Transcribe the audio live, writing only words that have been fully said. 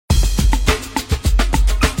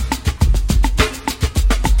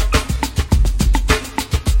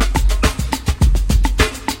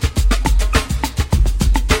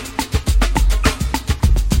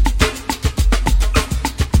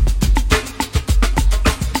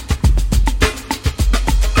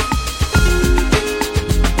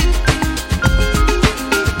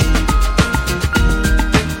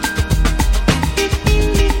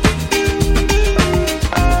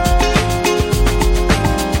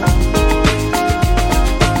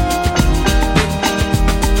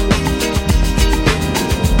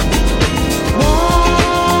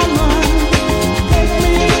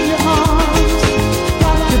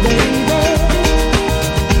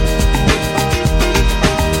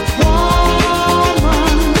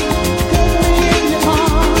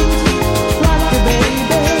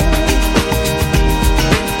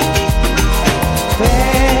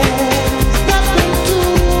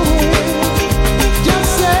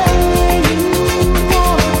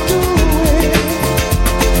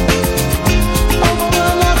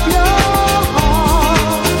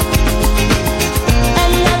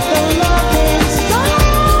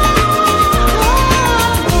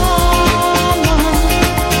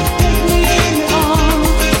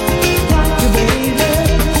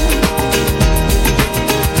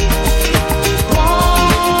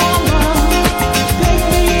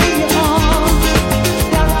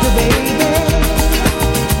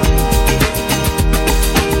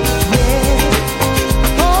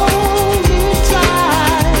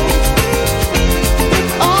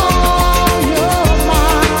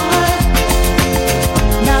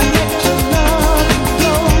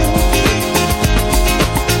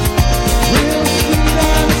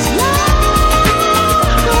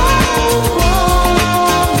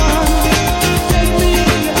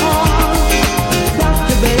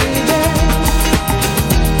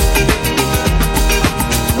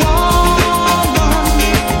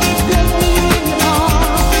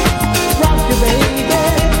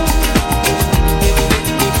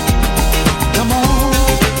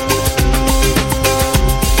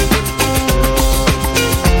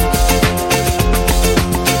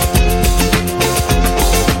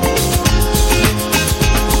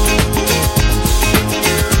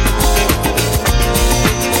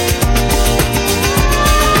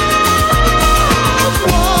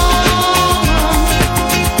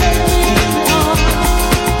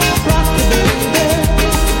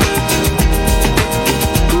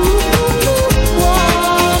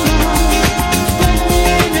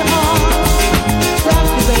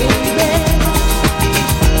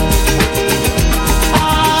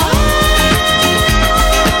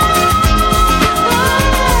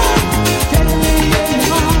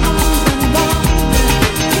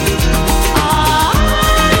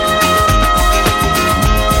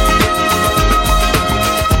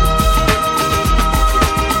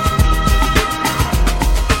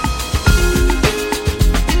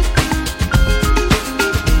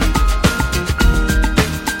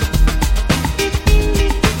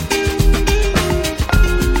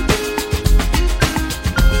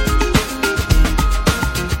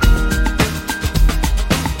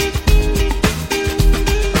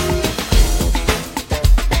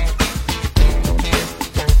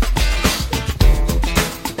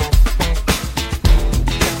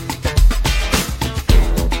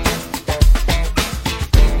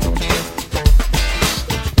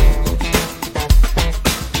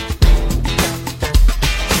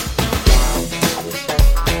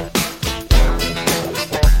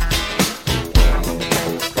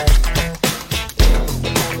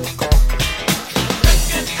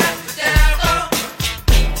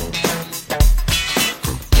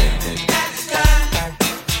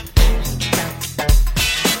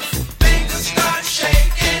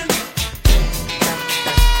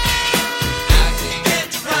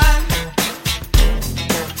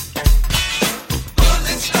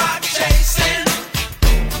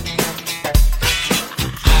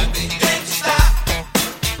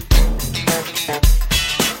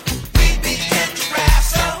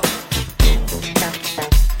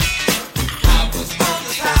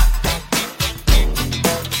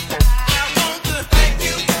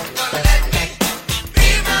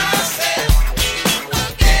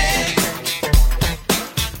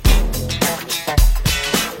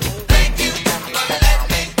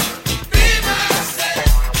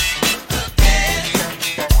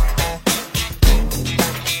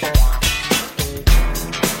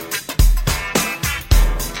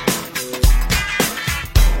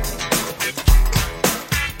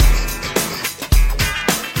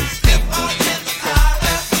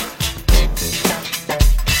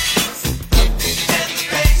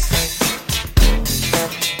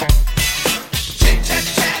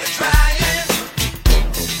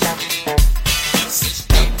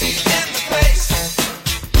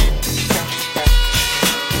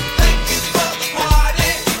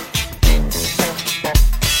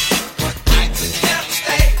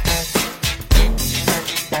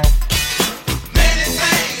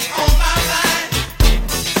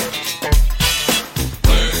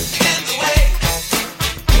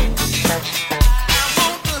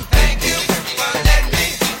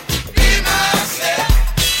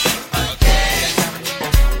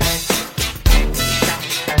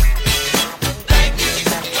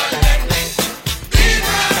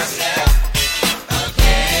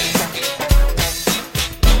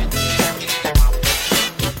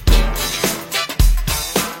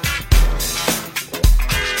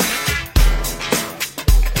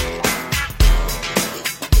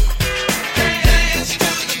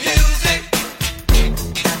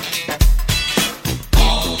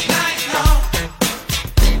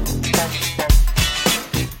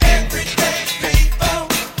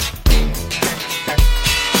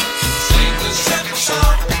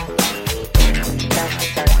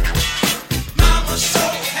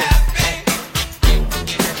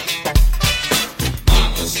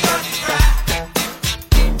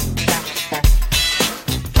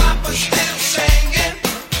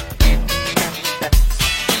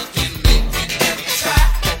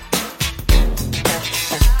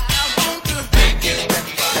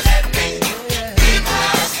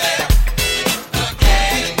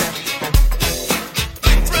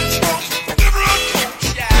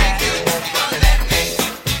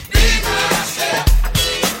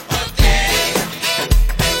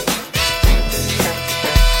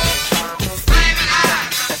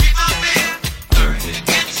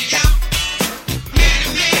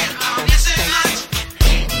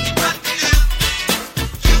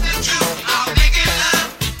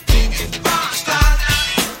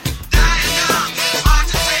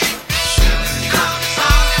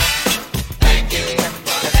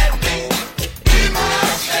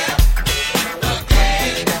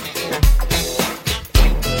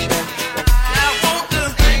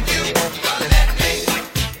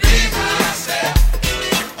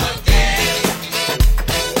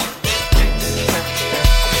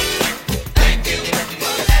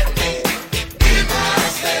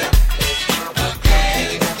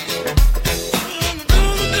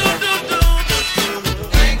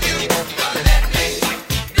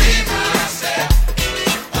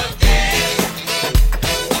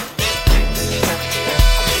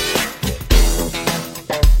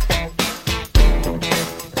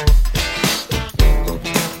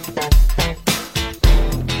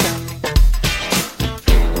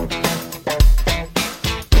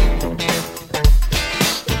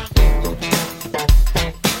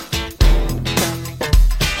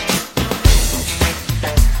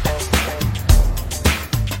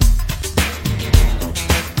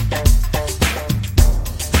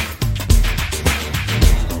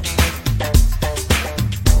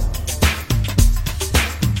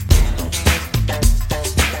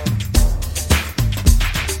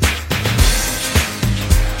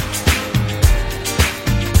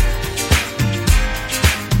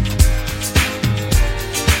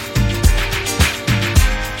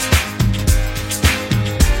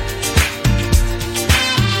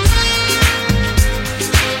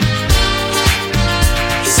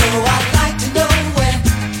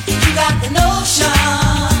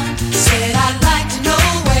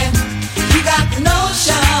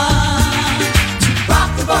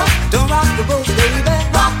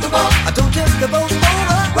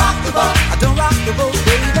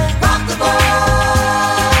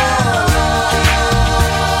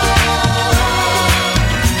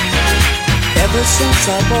since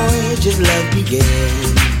our voyage of love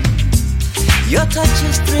began. Your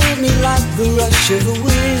touches thrill me like the rush of the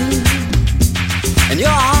wind, and your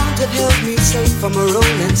arms have held me safe from a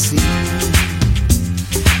rolling sea.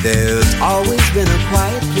 There's always been a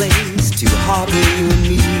quiet place to harbor you and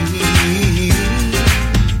me.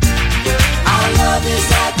 Our love is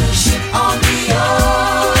like a ship on the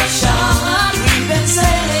ocean. We've been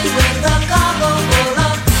sailing with a cargo full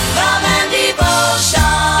of love and devotion.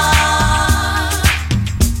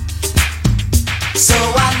 So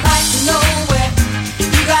I'd like to know where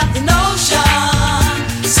you got the notion.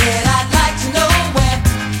 Said I'd like to know where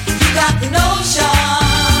you got the notion.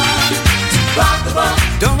 Rock the boat,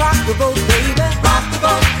 don't rock the boat, baby. Rock the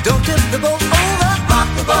boat, don't tip the boat over. Rock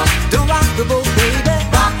the boat, don't rock the boat, baby.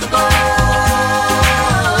 Rock the boat.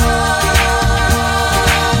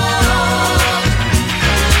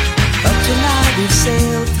 Up to now we've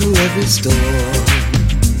sailed through every storm,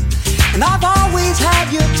 and I've always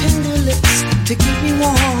had your tender lips to keep me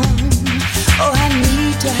warm. Oh, I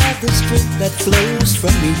need to have the strength that flows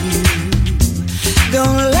from you.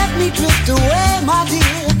 Don't let me drift away, my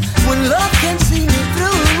dear, when love can see me through.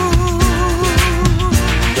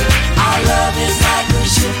 Our love is like a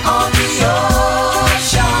ship on the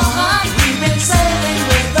ocean. We've been sailing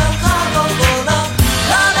with a cargo full of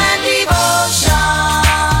love and devotion.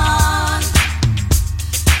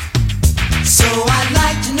 So I'd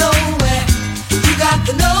like to know where you got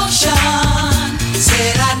the notion.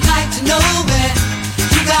 Said I'd like to know where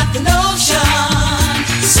you got the notion.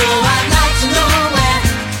 So I'd like to know where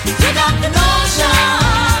you got the notion.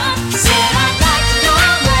 Said I'd like to know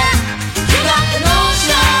where you got the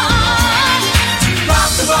notion.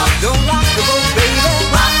 Rock the boat, don't rock the boat, baby.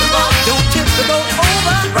 Rock the boat, don't tip the boat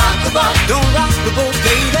over. Rock the boat, don't rock the boat,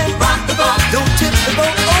 baby. Rock the boat, don't tip the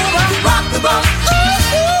boat over. Rock the boat, ooh,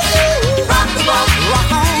 ooh, ooh. Rock the boat,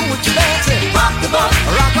 rock on with your dancing. Rock the boat,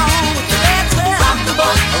 rock on.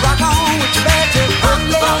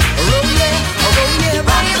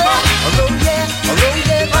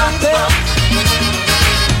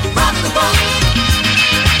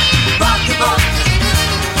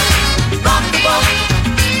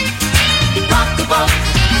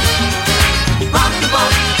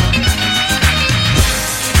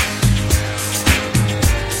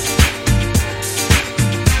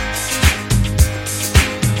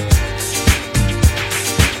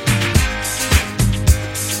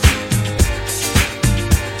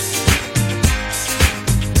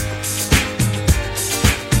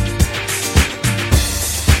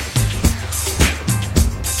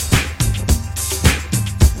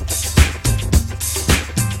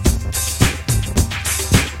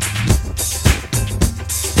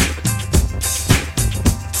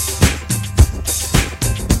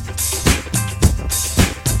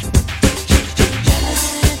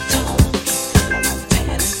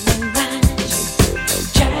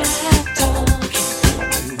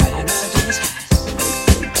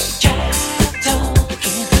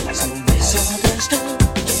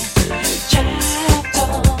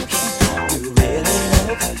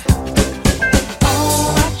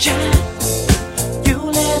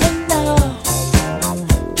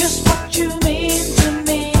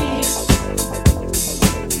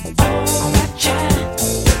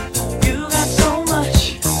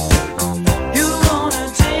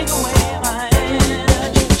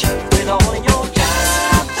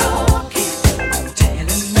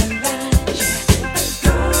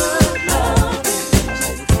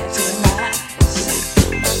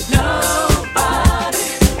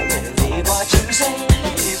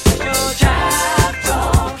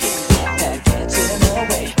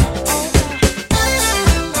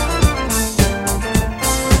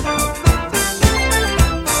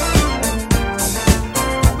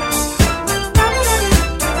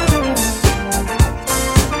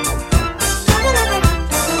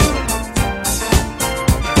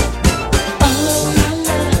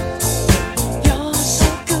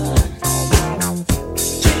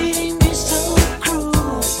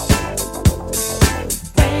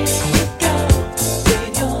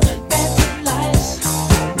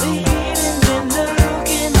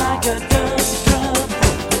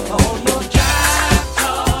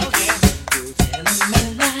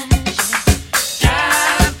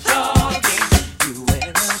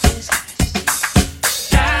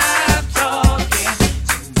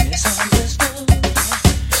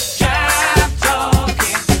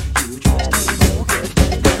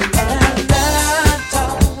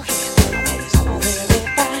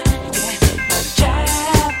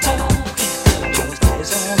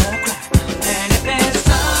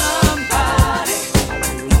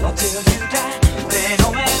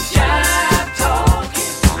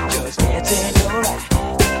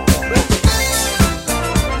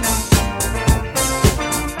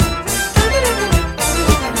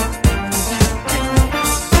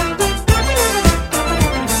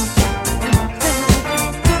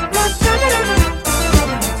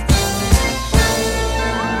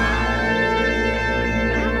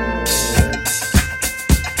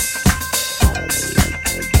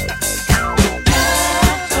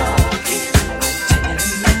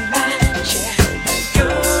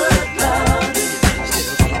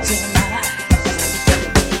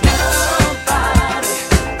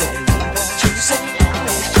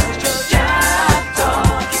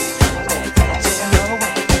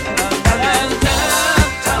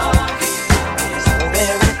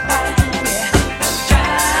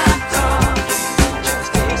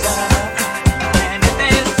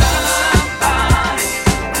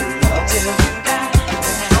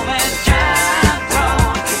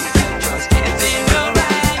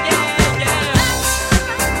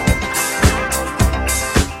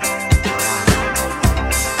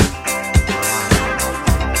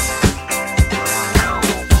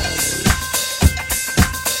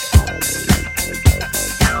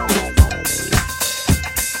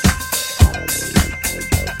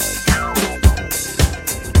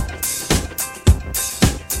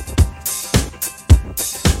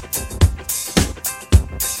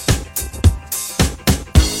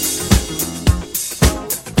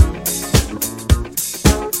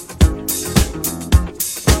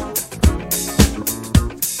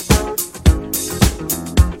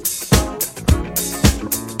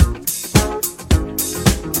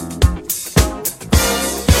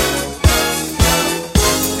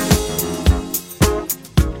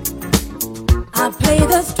 I play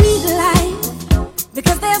the street life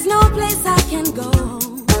because there's no place I can go.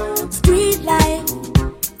 Street life,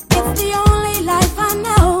 it's the only life I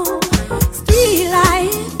know. Street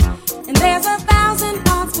life, and there's 1,000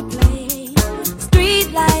 parts to play.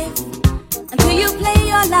 Street life, until you play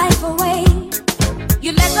your life away.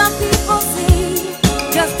 You let the people see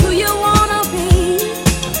just who you wanna be,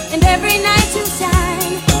 and every night you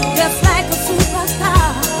shine just like a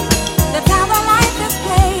superstar. That's how the life is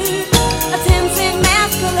played, a tempting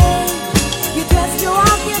masquerade. You dress, you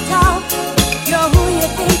walk, you talk, you're who you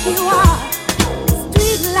think you are.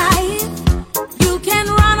 Street life, you can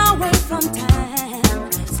run away from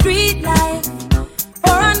time. Street life,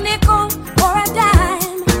 for a nickel or a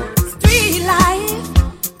dime. Street life,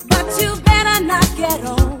 but you better not get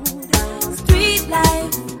old. Street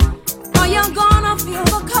life, or you're gonna feel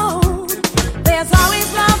the cold. There's always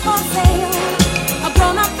love for sale, a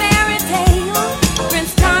grown-up fairy tale.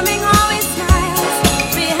 Prince Charming always smiles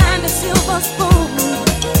behind a silver spoon.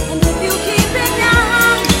 And if you keep it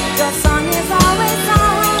young, your song is always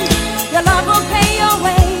on. Your love will pay your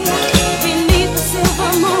way beneath the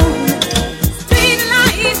silver moon. Street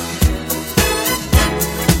life,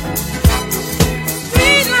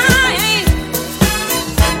 street life,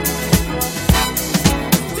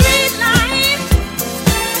 street life.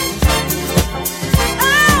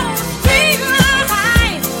 Oh, street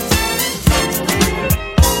life.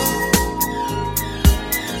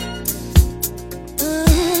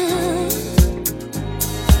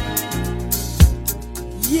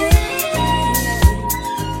 Yeah.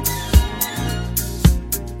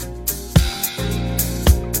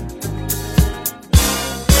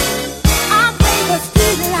 I play the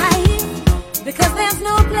street life because there's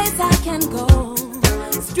no place I can go.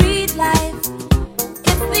 Street life,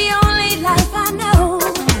 it's the only life I know.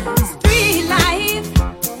 Street life,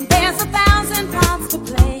 there's 1,000 parts to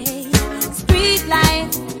play. Street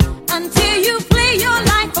life, until you play your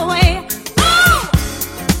life away. Oh!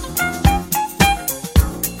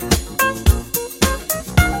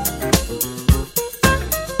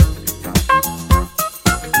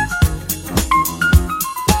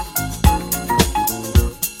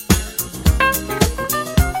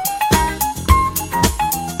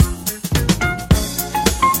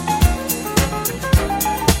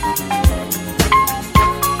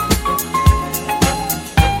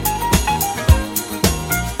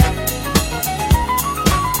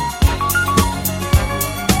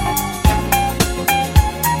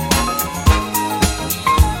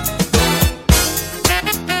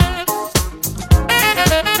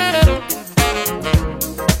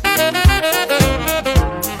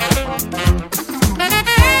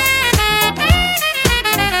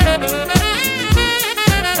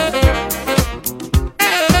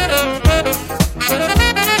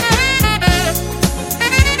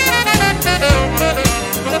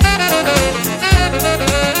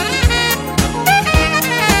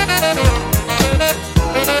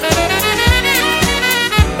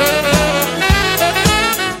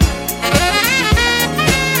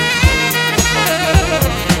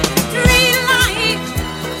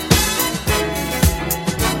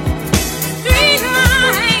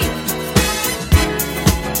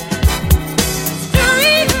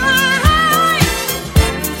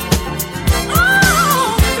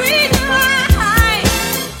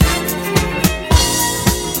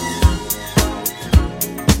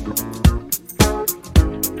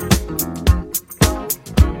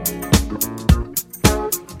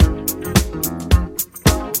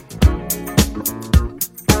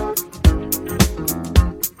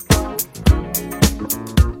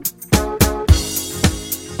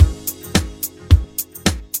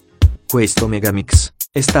 Questo megamix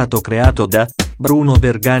è stato creato da Bruno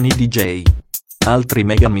Vergani DJ. Altri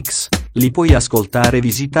megamix li puoi ascoltare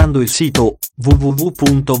visitando il sito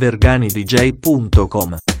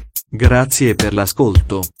www.verganidj.com. Grazie per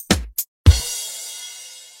l'ascolto.